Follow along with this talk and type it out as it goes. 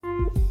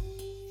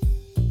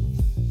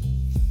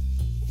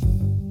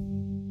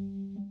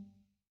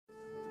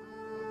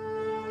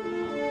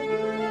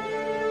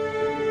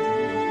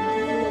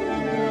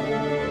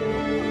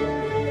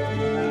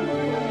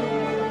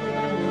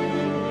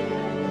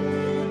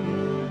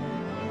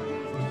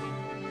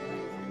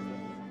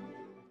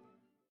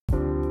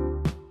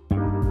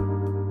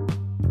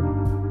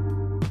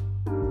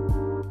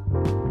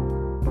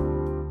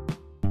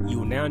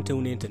now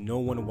tuned in to No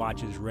One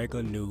Watches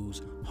Regular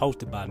News,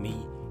 hosted by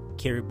me,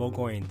 Kerry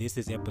Bogart, and this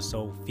is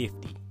episode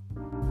 50.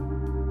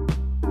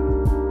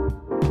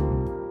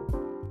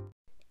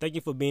 Thank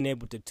you for being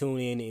able to tune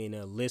in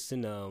and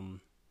listen.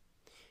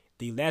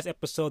 The last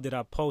episode that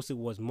I posted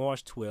was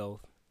March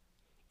 12th.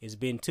 It's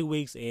been 2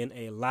 weeks and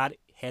a lot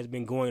has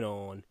been going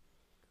on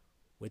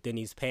within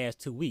these past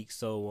 2 weeks.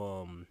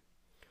 So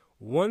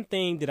one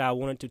thing that I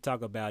wanted to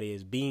talk about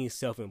is being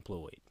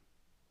self-employed.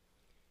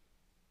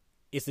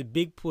 It's a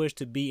big push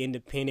to be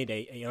independent,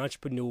 an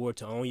entrepreneur,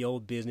 to own your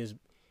own business,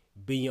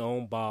 be your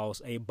own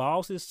boss. A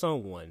boss is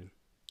someone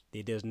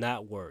that does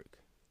not work.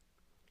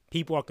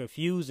 People are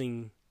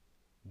confusing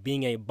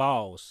being a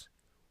boss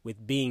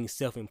with being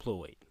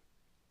self-employed.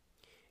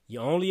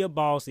 You're only a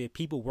boss if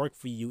people work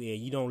for you and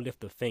you don't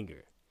lift a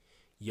finger.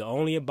 You're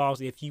only a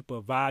boss if you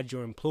provide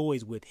your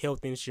employees with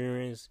health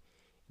insurance,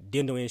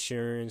 dental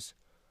insurance,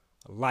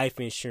 life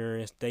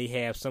insurance. They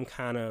have some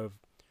kind of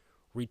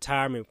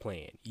retirement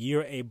plan.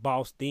 You're a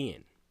boss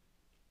then.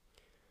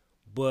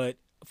 But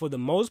for the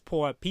most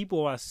part,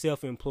 people are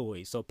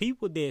self-employed. So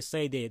people that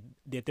say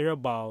that they're a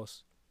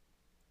boss,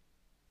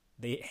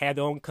 they have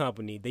their own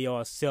company, they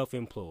are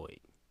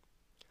self-employed.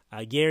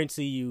 I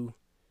guarantee you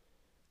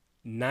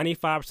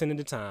 95% of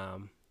the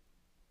time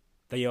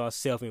they are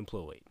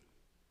self-employed.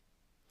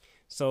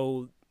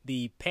 So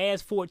the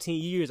past 14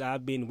 years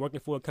I've been working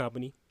for a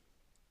company,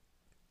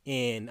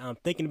 and I'm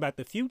thinking about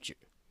the future.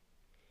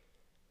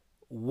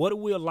 What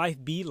will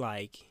life be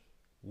like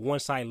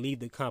once I leave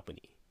the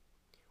company?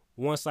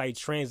 Once I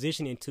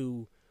transition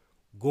into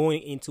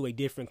going into a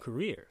different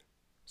career?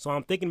 So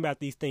I'm thinking about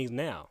these things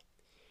now.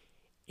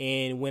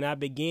 And when I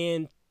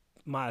began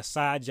my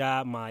side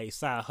job, my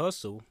side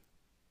hustle,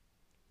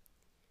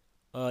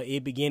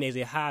 it began as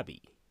a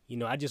hobby.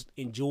 I just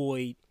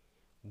enjoyed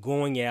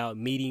going out,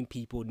 meeting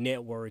people,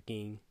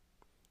 networking,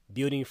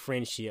 building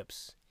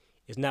friendships.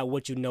 It's not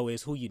what you know,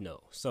 it's who you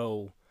know.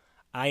 So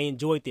I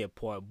enjoyed that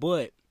part.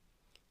 But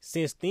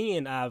since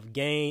then, I've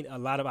gained a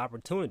lot of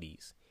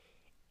opportunities,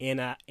 and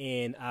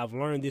I've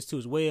learned this too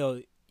as well.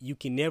 You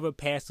can never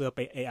pass up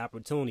a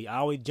opportunity. I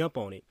always jump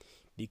on it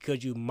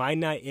because you might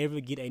not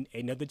ever get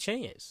another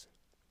chance.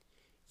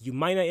 You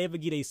might not ever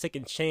get a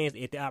second chance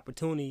at the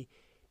opportunity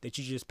that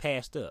you just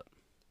passed up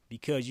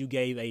because you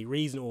gave a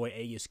reason or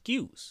a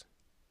excuse.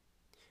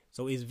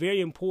 So it's very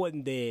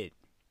important that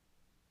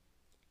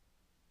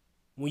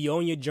when you're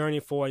on your journey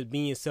for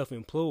being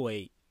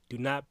self-employed, do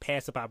not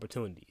pass up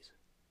opportunities.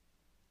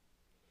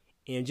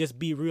 And just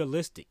be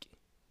realistic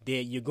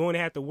that you're going to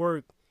have to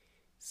work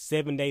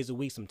 7 days a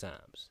week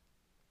sometimes.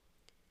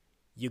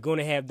 You're going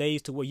to have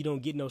days to where you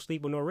don't get no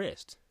sleep or no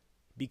rest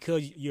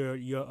because you're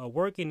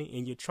working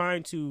and you're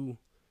trying to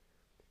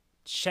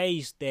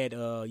chase that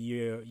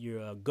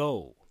your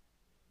goal.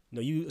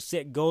 You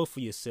set goals for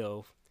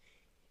yourself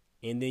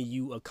and then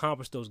you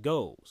accomplish those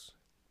goals.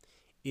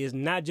 It's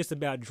not just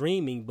about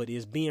dreaming, but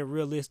it's being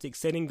realistic,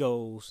 setting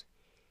goals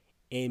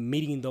and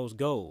meeting those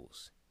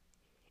goals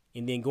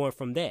and then going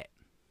from that.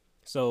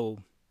 So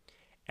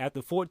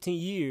after 14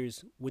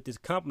 years with this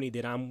company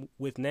that I'm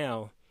with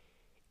now,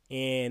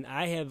 and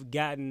I have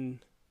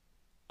gotten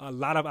a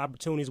lot of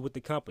opportunities with the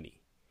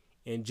company.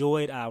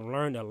 Enjoyed, I've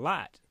learned a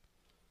lot.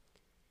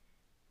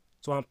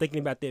 So I'm thinking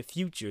about that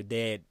future,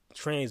 that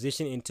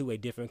transition into a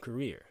different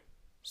career.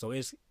 So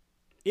it's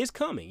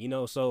coming,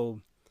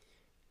 so,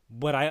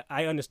 but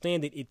I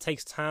understand that it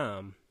takes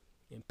time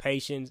and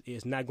patience.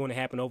 It's not going to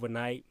happen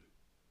overnight.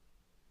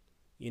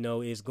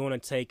 It's going to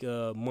take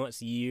months,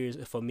 years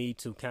for me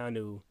to kind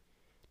of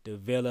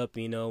develop,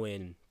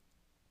 and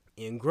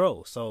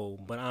grow. So,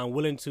 but I'm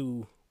willing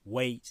to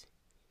wait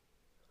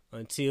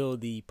until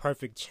the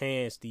perfect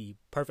chance, the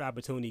perfect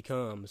opportunity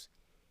comes,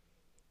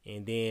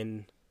 and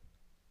then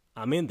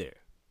I'm in there.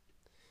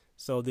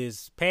 So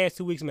this past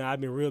 2 weeks, man, I've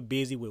been real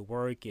busy with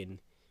work, and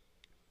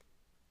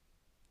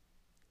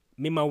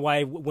me and my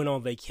wife went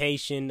on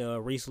vacation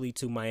recently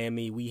to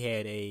Miami. We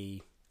had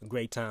a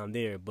great time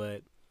there,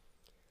 but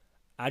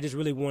I just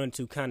really wanted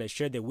to kind of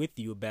share that with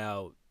you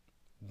about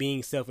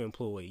being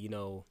self-employed.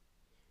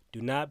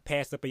 Do not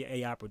pass up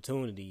a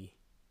opportunity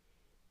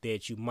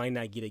that you might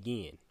not get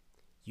again.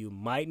 You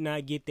might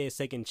not get that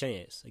second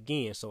chance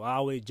again. So I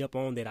always jump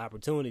on that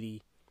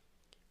opportunity,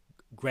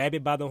 grab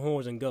it by the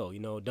horns and go.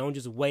 Don't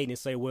just wait and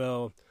say,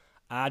 well,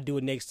 I'll do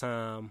it next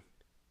time,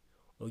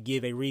 or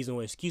give a reason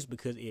or excuse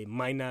because it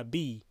might not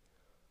be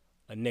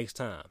a next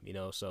time,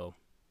 so.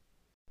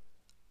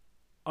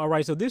 All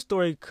right, so this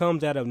story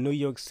comes out of New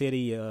York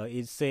City.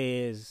 It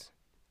says,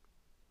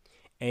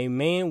 a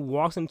man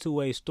walks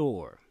into a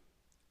store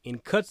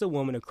and cuts a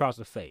woman across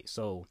the face.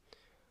 So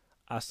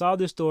I saw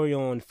this story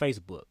on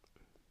Facebook.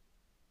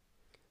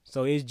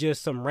 So it's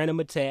just some random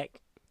attack.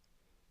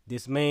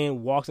 This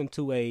man walks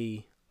into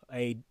a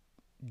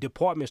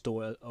department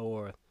store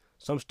or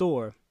some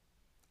store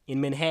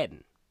in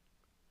Manhattan,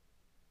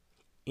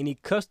 and he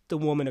cuts the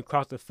woman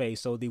across the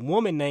face. So the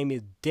woman name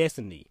is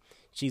Destiny.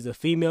 She's a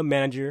female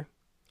manager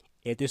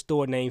at this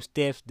store named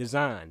Steph's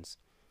Designs.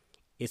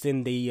 It's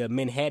in the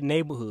Manhattan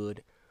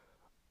neighborhood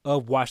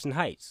of Washington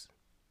Heights.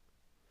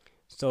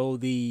 So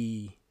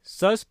the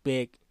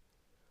suspect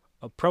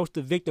approached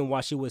the victim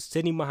while she was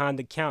sitting behind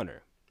the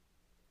counter.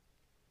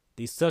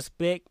 The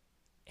suspect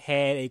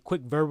had a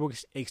quick verbal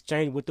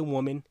exchange with the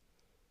woman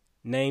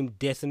named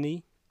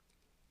Destiny,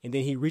 and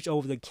then he reached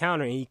over the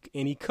counter and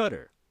he cut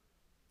her.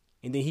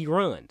 And then he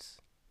runs.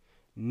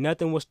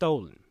 Nothing was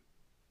stolen.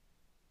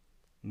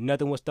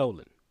 Nothing was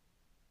stolen.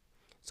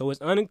 So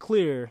it's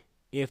unclear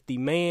if the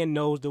man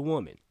knows the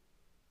woman.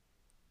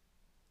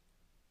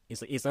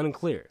 It's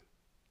unclear.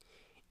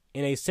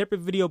 In a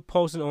separate video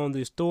posted on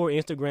the store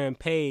Instagram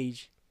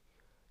page,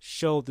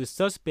 showed the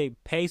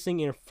suspect pacing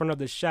in front of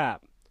the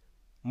shop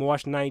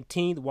March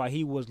 19th while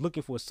he was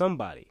looking for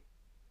somebody.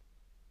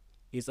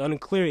 It's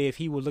unclear if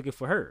he was looking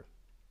for her.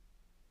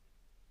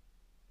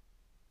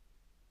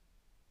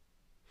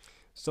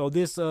 So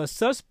this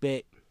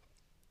suspect,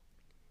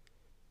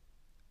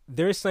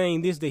 they're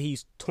saying this, that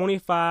he's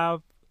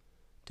 25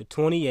 to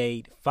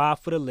 28,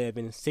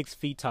 5'11", 6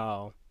 feet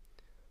tall,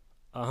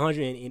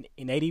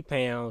 180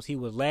 pounds. He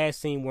was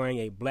last seen wearing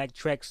a black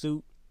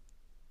tracksuit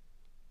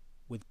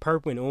with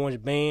purple and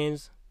orange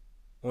bands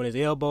on his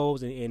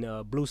elbows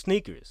and blue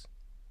sneakers.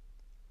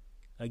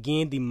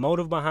 Again, the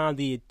motive behind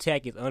the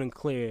attack is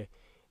unclear.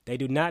 They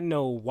do not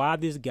know why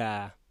this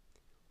guy,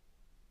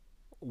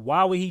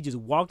 why would he just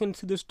walk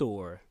into the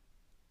store,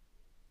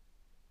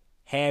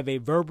 have a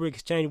verbal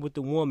exchange with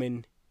the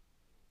woman,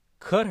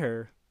 cut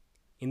her,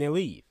 and then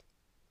leave.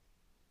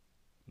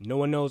 No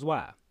one knows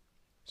why.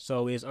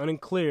 So it's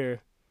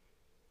unclear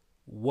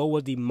what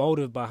was the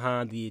motive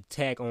behind the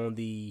attack on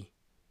the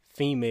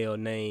female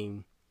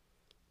named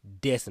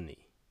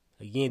Destiny.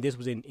 Again, this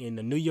was in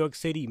New York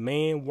City.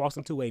 Man walks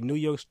into a New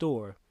York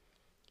store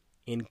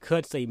and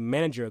cuts a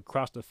manager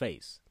across the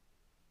face.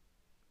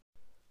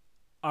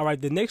 All right,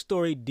 the next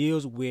story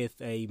deals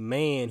with a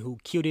man who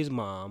killed his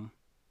mom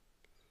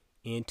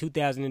in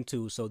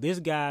 2002. So this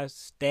guy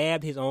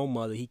stabbed his own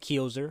mother. He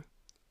kills her.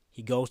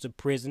 He goes to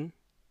prison.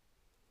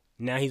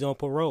 Now he's on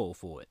parole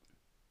for it.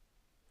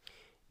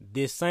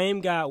 This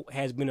same guy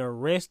has been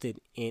arrested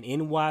in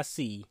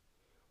NYC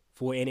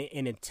for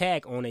an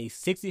attack on a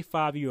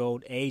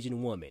 65-year-old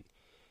Asian woman.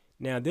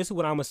 Now, this is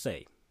what I'm going to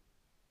say.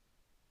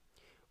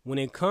 When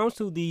it comes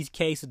to these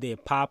cases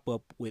that pop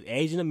up with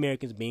Asian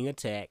Americans being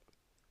attacked,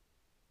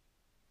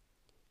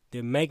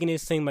 they're making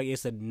it seem like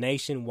it's a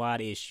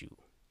nationwide issue.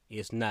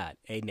 It's not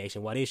a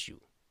nationwide issue.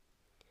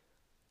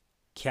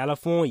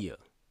 California,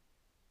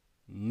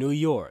 New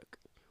York,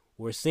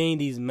 we're seeing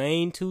these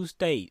main two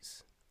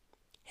states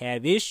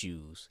have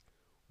issues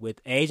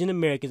with Asian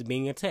Americans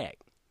being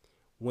attacked.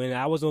 When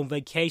I was on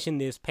vacation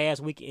this past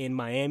week in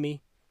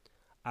Miami,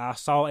 I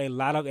saw a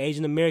lot of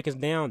Asian Americans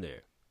down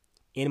there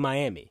in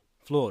Miami,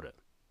 Florida.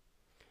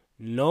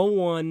 No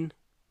one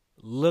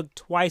looked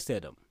twice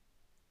at them.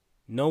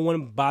 No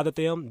one bothered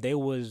them. They're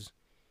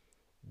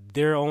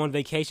on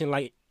vacation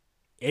like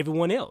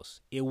everyone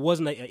else. It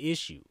wasn't an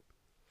issue.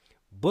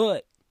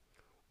 But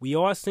we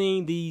are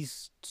seeing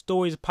these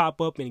stories pop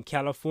up in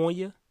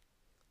California,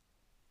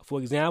 for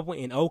example,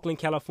 in Oakland,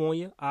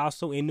 California,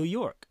 also in New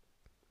York.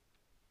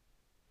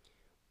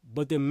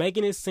 But they're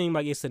making it seem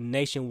like it's a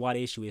nationwide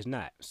issue. It's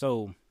not.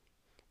 So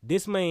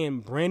this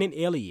man, Brandon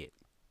Elliott,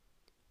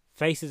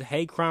 faces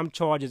hate crime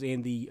charges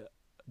in the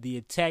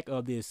attack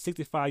of this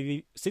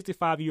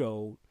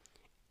 65-year-old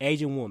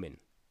Asian woman.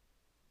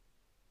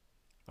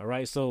 All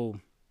right, so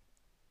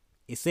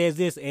it says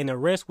this: an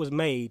arrest was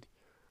made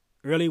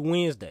early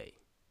Wednesday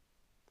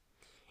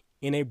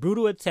in a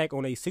brutal attack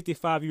on a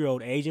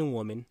 65-year-old Asian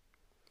woman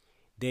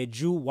that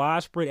drew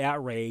widespread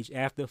outrage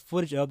after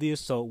footage of the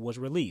assault was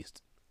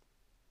released.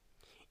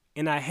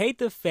 And I hate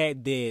the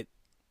fact that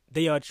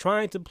they are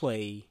trying to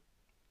play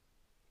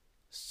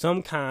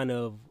some kind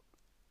of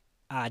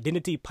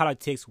identity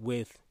politics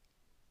with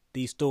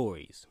these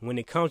stories when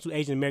it comes to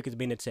Asian Americans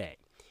being attacked.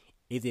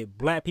 Is it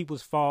black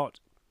people's fault?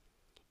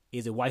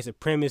 Is it white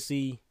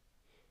supremacy?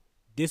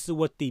 This is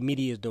what the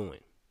media is doing.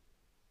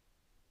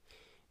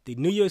 The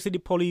New York City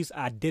police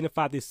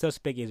identified the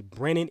suspect as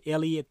Brandon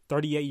Elliott,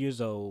 38 years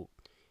old,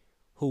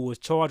 who was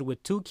charged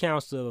with 2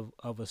 counts of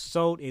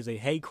assault as a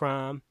hate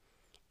crime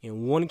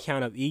and 1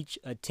 count of each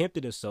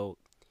attempted assault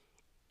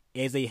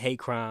as a hate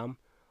crime,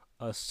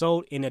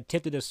 assault, and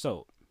attempted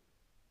assault.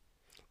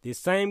 This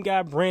same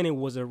guy, Brandon,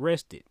 was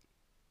arrested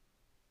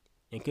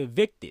and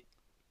convicted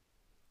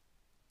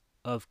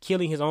of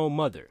killing his own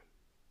mother.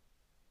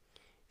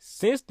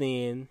 Since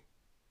then,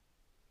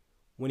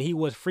 when he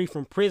was free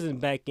from prison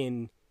back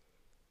in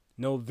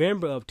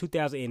November of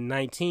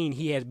 2019,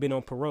 he has been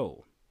on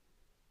parole.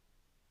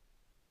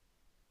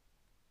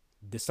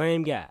 The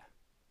same guy.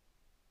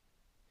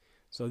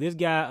 So this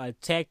guy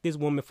attacked this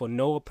woman for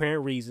no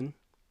apparent reason.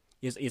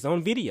 It's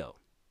on video.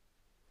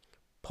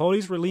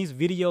 Police released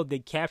video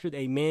that captured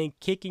a man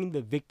kicking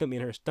the victim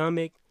in her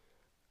stomach,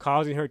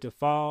 causing her to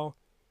fall.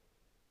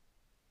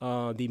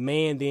 The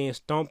man then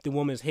stomped the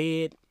woman's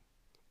head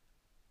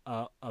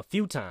a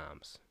few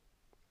times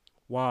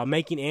while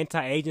making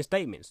anti-Asian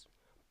statements,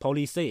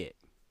 police said.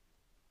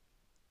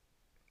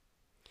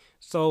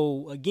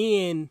 So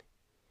again,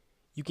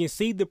 You can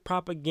see the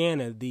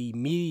propaganda, the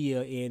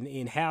media,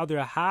 and how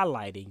they're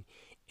highlighting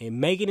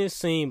and making it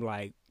seem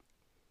like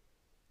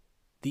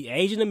the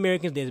Asian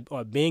Americans that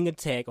are being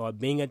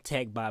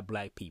attacked by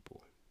black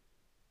people.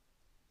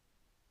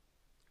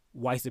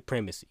 White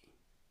supremacy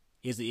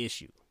is the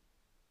issue.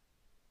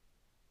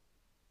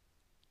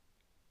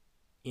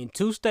 In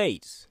 2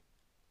 states,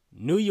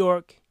 New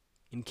York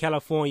and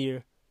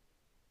California,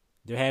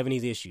 they're having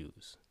these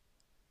issues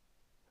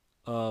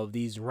of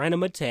these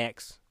random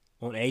attacks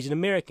on Asian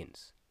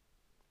Americans.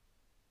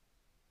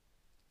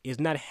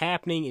 It's not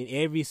happening in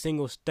every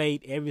single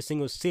state, every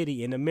single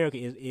city in America.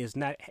 It's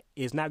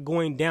not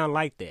going down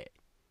like that.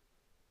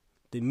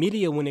 The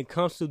media, when it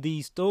comes to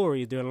these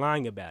stories, they're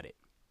lying about it.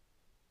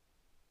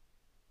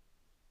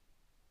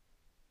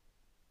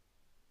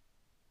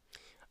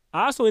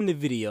 Also in the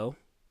video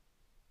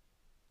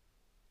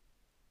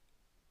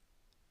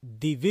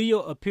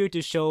appeared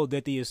to show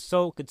that the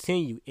assault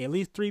continued. At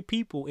least 3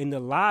 people in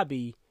the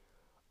lobby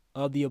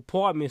of the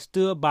apartment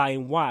stood by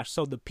and watched.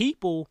 So the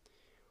people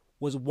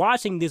was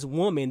watching this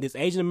woman, this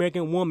Asian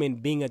American woman,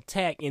 being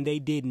attacked, and they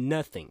did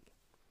nothing.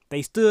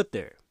 They stood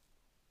there.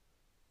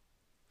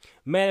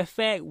 Matter of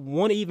fact,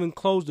 one even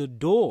closed the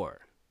door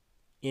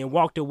and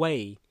walked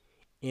away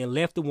and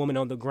left the woman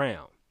on the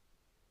ground.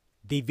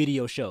 The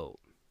video showed.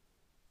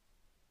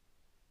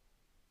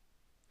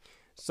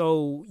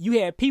 So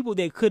you had people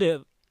that could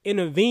have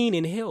intervened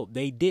and helped.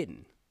 They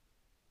didn't.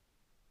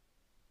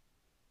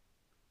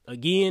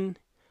 Again,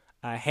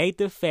 I hate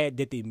the fact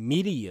that the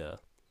media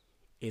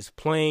is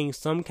playing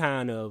some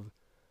kind of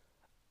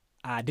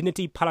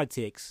identity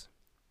politics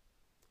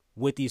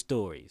with these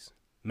stories,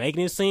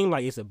 making it seem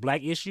like it's a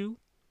black issue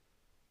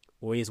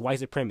or it's white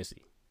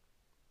supremacy.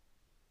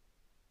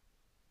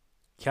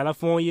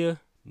 California,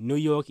 New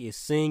York is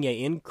seeing an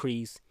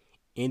increase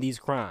in these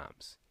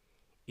crimes.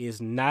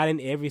 It's not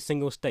in every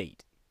single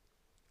state.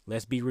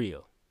 Let's be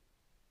real.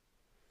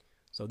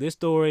 So this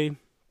story,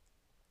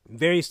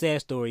 very sad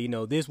story. You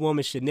know, this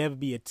woman should never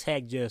be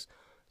attacked, just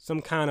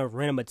some kind of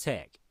random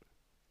attack.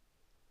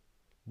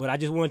 But I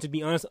just wanted to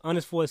be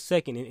honest for a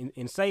second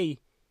and say,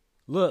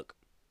 look,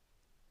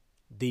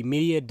 the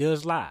media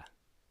does lie.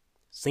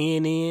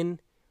 CNN,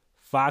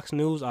 Fox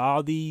News,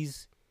 all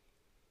these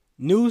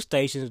news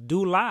stations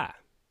do lie.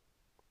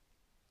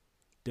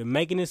 They're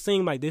making it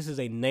seem like this is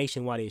a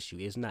nationwide issue.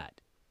 It's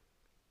not.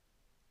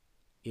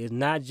 It's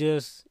not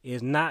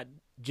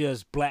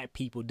just black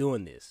people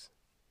doing this.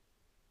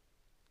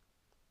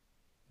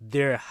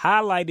 They're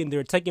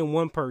taking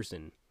one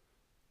person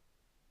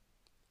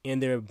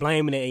and they're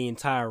blaming the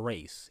entire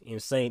race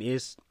and saying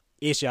it's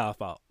y'all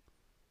fault.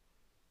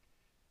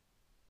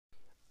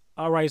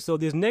 All right, so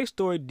this next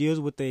story deals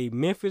with a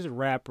Memphis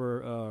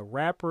rapper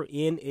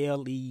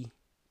NLE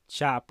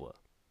Choppa,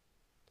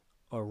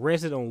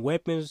 arrested on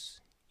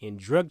weapons and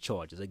drug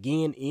charges.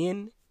 Again,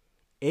 NLE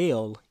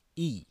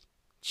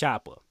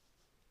Choppa,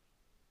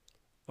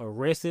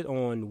 arrested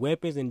on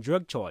weapons and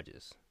drug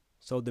charges.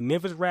 So the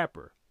Memphis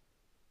rapper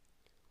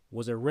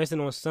was arrested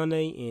on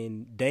Sunday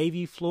in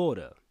Davie,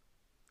 Florida,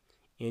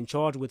 and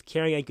charged with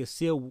carrying a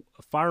concealed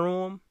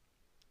firearm,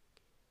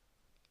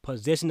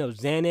 possession of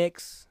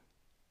Xanax,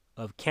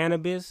 of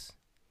cannabis,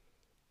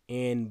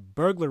 and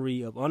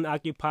burglary of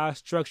unoccupied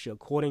structure,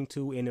 according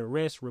to an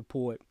arrest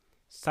report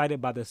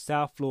cited by the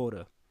South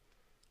Florida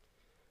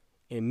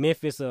in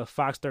Memphis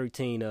Fox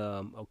 13.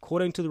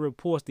 According to the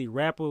reports, the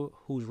rapper,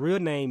 whose real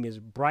name is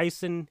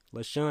Bryson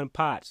LaShawn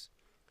Potts,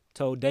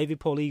 told Davie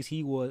police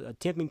he was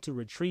attempting to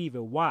retrieve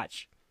a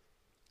watch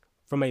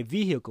from a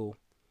vehicle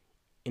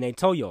in a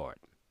tow yard.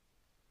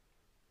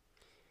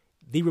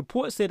 The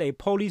report said a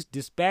police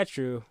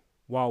dispatcher,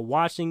 while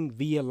watching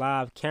via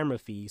live camera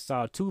feed,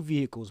 saw 2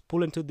 vehicles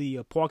pull into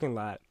the parking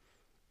lot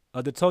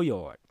of the tow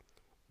yard,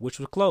 which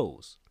was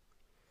closed.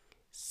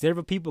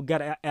 Several people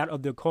got out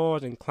of their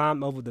cars and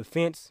climbed over the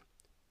fence.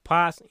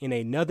 Potts and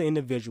another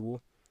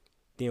individual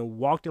then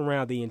walked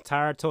around the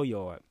entire tow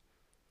yard.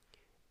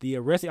 The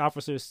arresting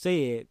officer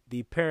said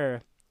the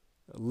pair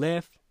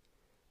left,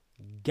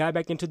 got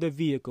back into the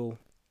vehicle,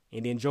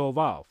 and then drove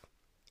off.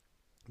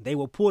 They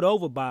were pulled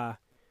over by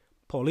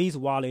police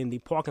while in the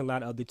parking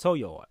lot of the tow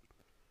yard.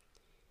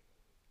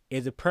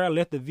 As the pair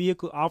left the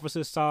vehicle,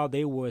 officers saw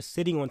they were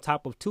sitting on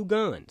top of 2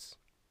 guns,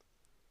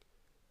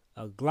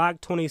 a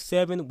Glock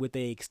 27 with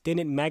an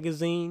extended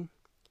magazine,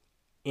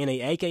 and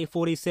a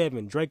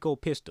AK-47 Draco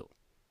pistol.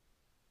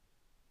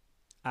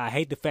 I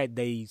hate the fact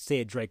they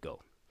said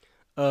Draco.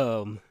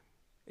 A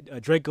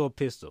Draco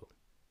pistol.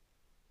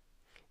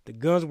 The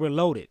guns were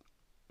loaded.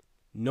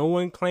 No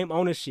one claimed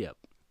ownership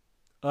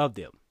of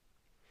them.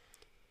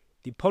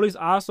 The police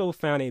also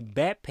found a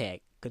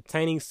backpack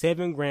containing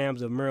 7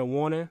 grams of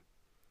marijuana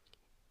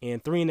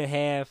and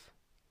 3.5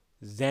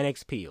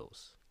 Xanax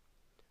pills,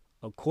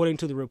 according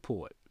to the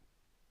report.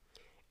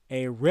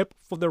 A rep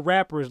for the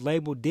rapper's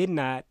label did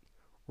not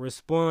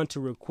respond to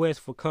requests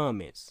for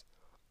comments.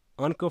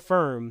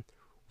 Unconfirmed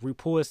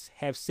reports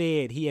have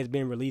said he has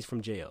been released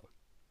from jail.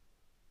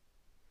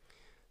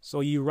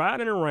 So you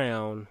riding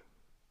around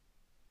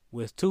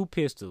with 2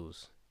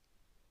 pistols,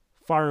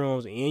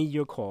 firearms in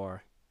your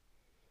car.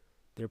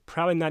 They're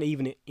probably not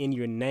even in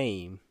your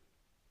name.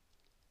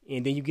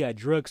 And then you got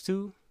drugs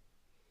too.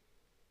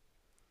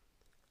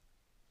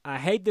 I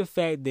hate the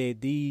fact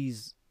that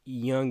these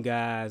young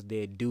guys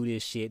that do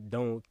this shit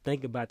don't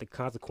think about the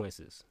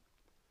consequences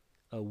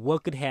of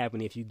what could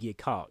happen if you get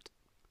caught.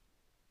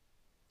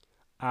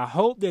 I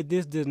hope that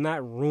this does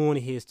not ruin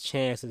his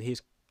chance at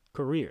his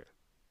career.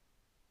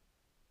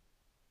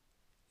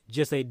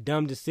 Just a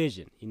dumb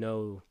decision, you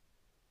know.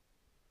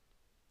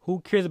 Who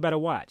cares about a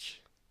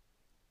watch?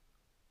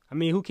 I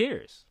mean, who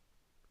cares?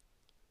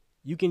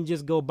 You can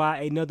just go buy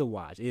another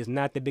watch. It's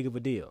not that big of a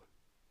deal.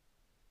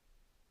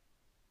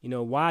 You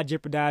know, why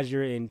jeopardize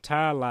your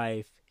entire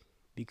life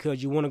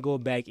because you want to go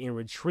back and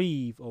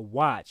retrieve a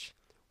watch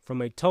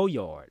from a tow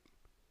yard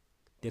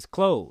that's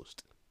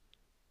closed?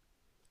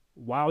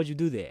 Why would you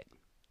do that?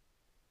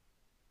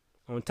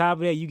 On top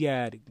of that, you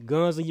got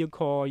guns in your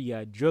car, you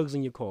got drugs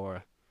in your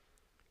car.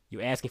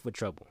 You're asking for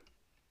trouble.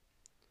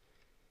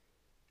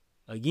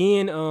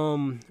 Again,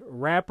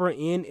 rapper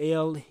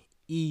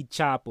NLE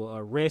Chopper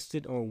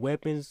arrested on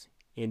weapons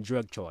and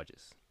drug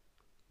charges.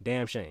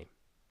 Damn shame.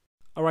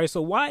 All right,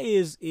 so why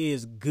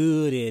is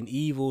good and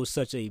evil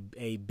such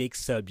a big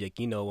subject?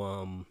 You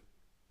know,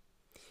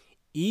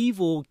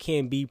 evil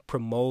can be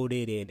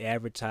promoted and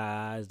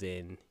advertised,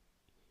 and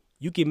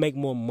you can make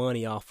more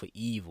money off of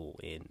evil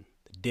and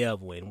the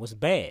devil and what's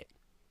bad.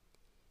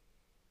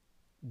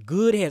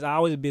 Good has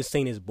always been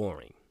seen as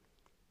boring.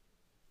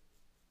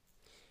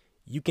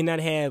 You cannot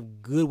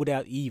have good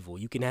without evil.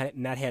 You cannot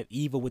not have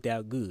evil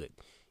without good.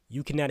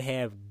 You cannot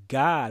have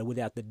God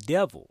without the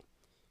devil.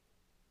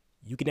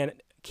 You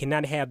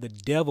cannot have the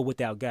devil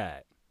without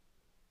God.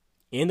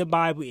 In the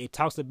Bible, it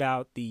talks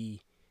about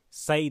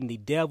Satan, the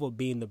devil,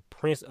 being the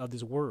prince of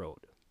this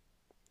world,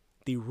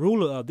 the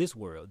ruler of this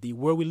world, the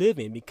world we live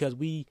in, because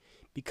we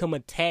become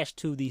attached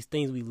to these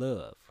things we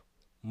love: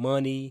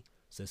 money,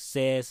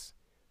 success,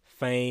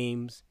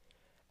 fames,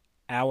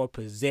 our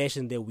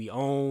possession that we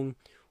own.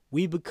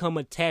 We become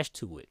attached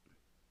to it.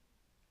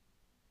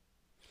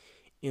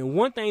 And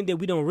one thing that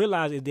we don't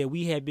realize is that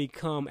we have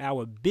become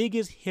our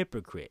biggest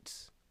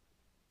hypocrites.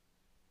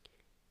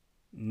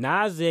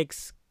 Nas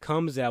X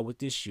comes out with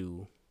this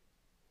shoe.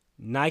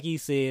 Nike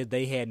says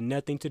they had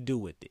nothing to do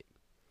with it.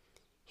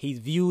 He's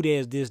viewed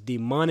as this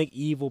demonic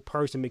evil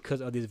person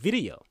because of this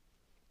video.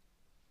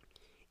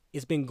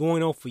 It's been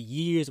going on for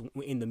years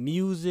in the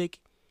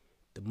music,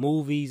 the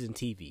movies, and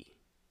TV.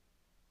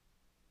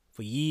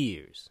 For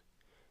years.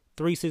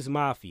 3 6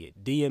 Mafia,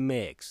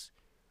 DMX,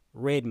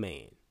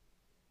 Redman,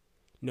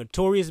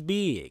 Notorious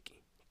Big,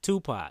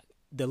 Tupac.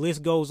 The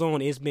list goes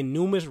on. It's been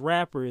numerous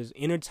rappers,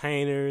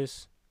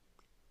 entertainers,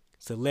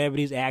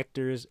 celebrities,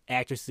 actors,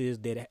 actresses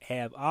that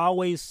have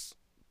always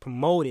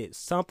promoted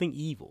something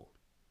evil.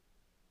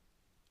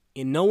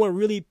 And no one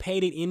really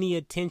paid it any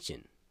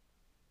attention.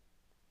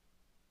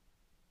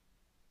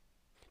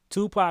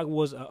 Tupac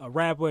was a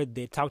rapper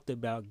that talked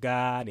about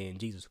God and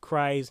Jesus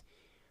Christ.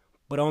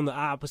 But on the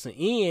opposite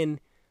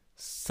end,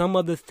 some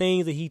of the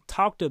things that he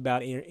talked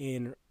about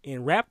and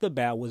rapped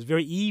about was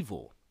very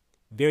evil,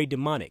 very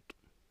demonic.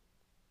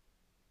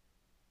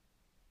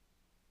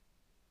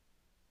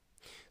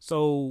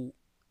 So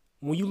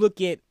when you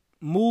look at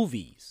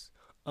movies,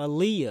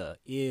 Aaliyah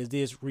is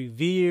this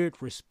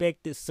revered,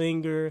 respected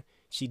singer.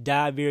 She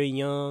died very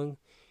young.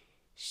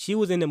 She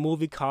was in a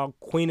movie called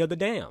Queen of the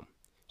Damned.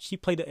 She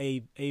played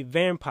a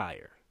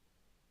vampire.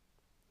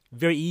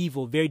 Very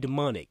evil, very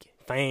demonic.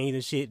 Fangs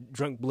and shit,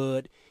 drunk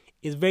blood.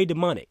 It's very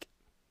demonic.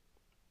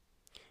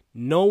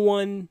 No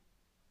one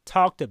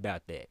talked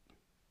about that.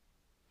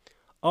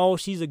 Oh,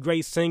 she's a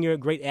great singer, a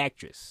great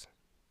actress.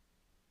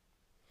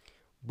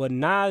 But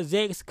Nas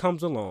X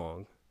comes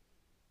along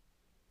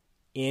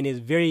and is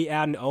very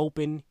out in the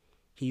open.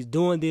 He's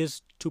doing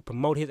this to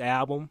promote his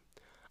album.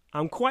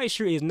 I'm quite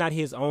sure it's not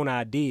his own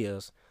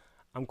ideas.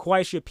 I'm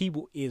quite sure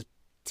people is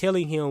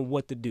telling him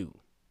what to do.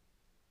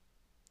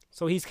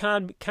 So he's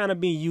kind of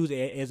being used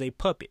as a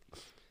puppet.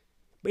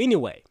 But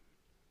anyway,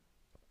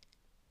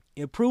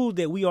 it proves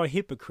that we are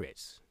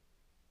hypocrites.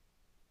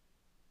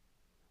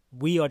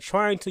 We are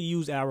trying to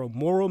use our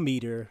moral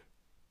meter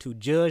to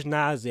judge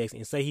Nas X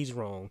and say he's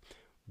wrong.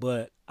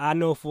 But I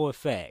know for a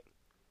fact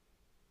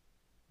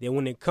that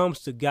when it comes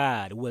to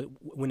God,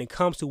 when it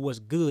comes to what's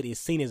good, it's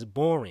seen as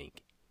boring.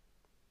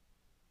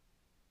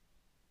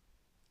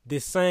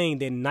 This saying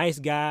that nice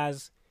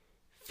guys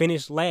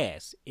finish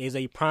last is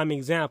a prime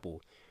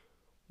example.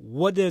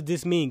 What does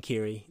this mean,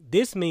 Kerry?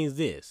 This means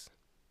this.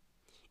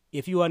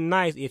 If you are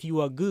nice, if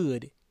you are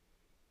good,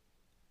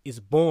 it's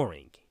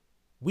boring.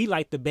 We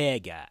like the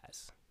bad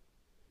guys.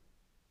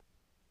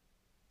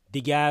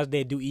 The guys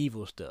that do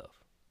evil stuff,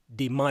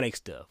 demonic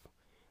stuff.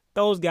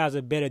 Those guys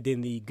are better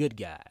than the good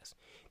guys.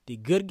 The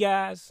good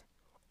guys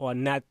are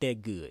not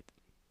that good.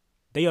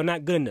 They are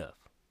not good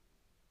enough.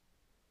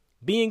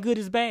 Being good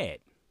is bad.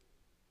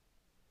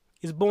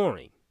 It's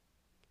boring.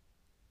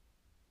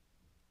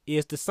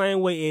 It's the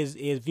same way as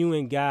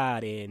viewing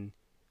God and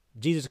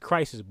Jesus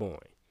Christ is boring.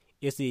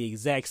 It's the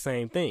exact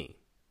same thing.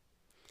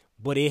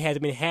 But it has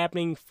been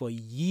happening for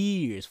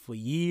years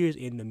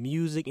in the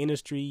music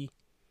industry,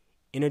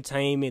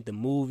 entertainment, the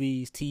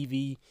movies,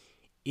 TV.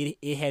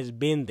 It has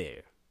been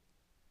there.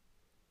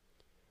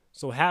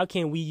 So how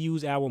can we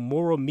use our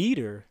moral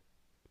meter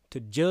to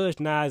judge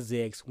Nas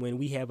X when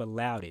we have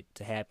allowed it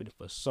to happen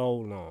for so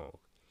long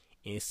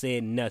and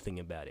said nothing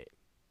about it?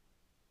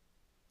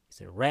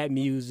 It's in rap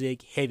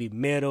music, heavy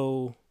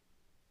metal.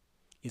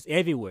 It's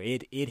everywhere.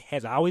 It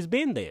has always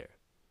been there.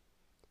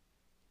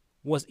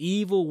 What's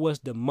evil, what's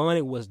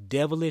demonic, what's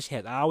devilish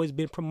has always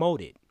been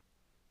promoted.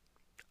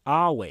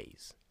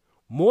 Always.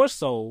 More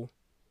so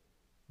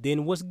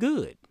than what's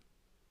good.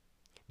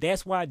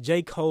 That's why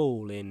J.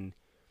 Cole and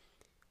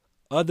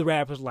other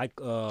rappers like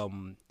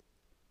Kendrick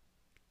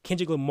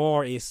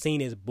Lamar is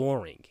seen as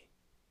boring.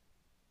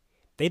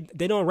 They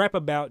don't rap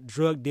about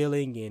drug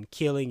dealing and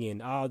killing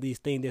and all these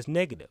things that's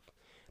negative.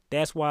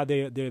 That's why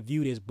they're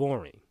viewed as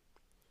boring.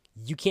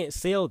 You can't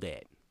sell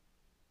that.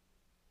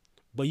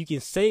 But you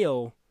can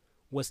sell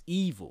what's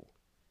evil,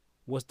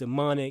 what's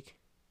demonic,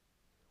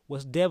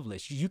 what's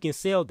devilish. You can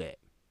sell that.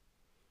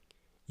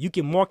 You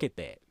can market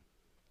that.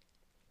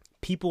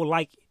 People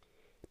like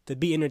to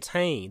be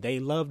entertained. They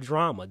love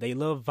drama. They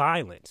love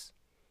violence.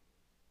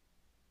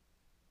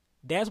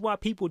 That's why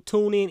people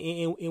tune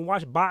in and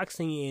watch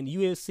boxing and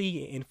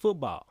UFC and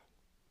football.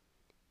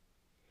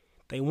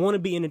 They want to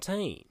be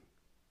entertained.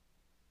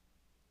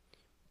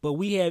 But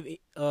we have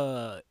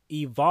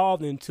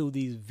evolved into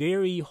these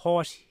very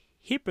harsh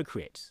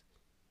hypocrites.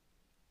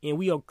 And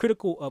we are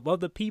critical of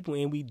other people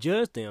and we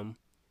judge them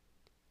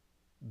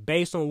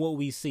based on what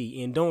we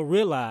see and don't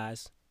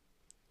realize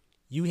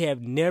you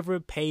have never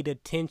paid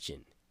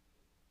attention.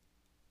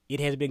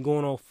 It has been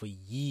going on for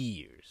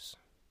years.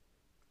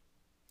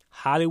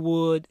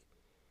 Hollywood,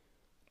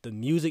 the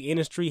music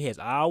industry has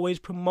always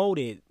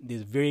promoted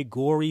this very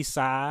gory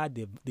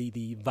side,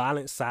 the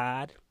violent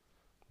side,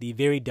 the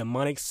very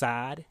demonic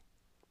side,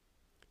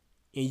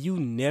 and you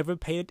never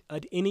paid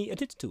any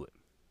attention to it.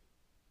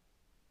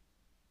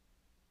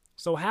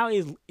 So how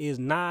is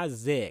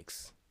Nas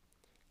X,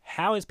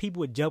 how is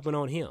people jumping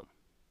on him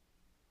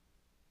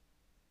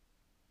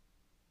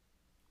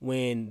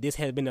when this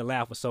has been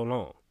allowed for so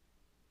long?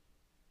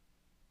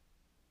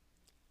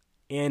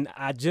 And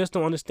I just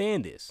don't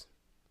understand this.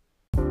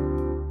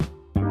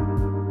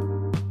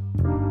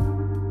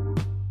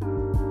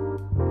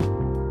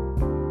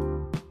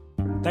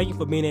 Thank you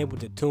for being able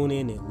to tune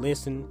in and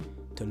listen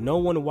to No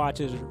One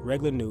Watches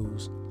Regular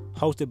News,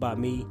 hosted by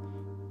me,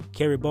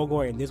 Kerry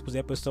Bogart, and this was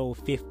episode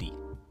 50.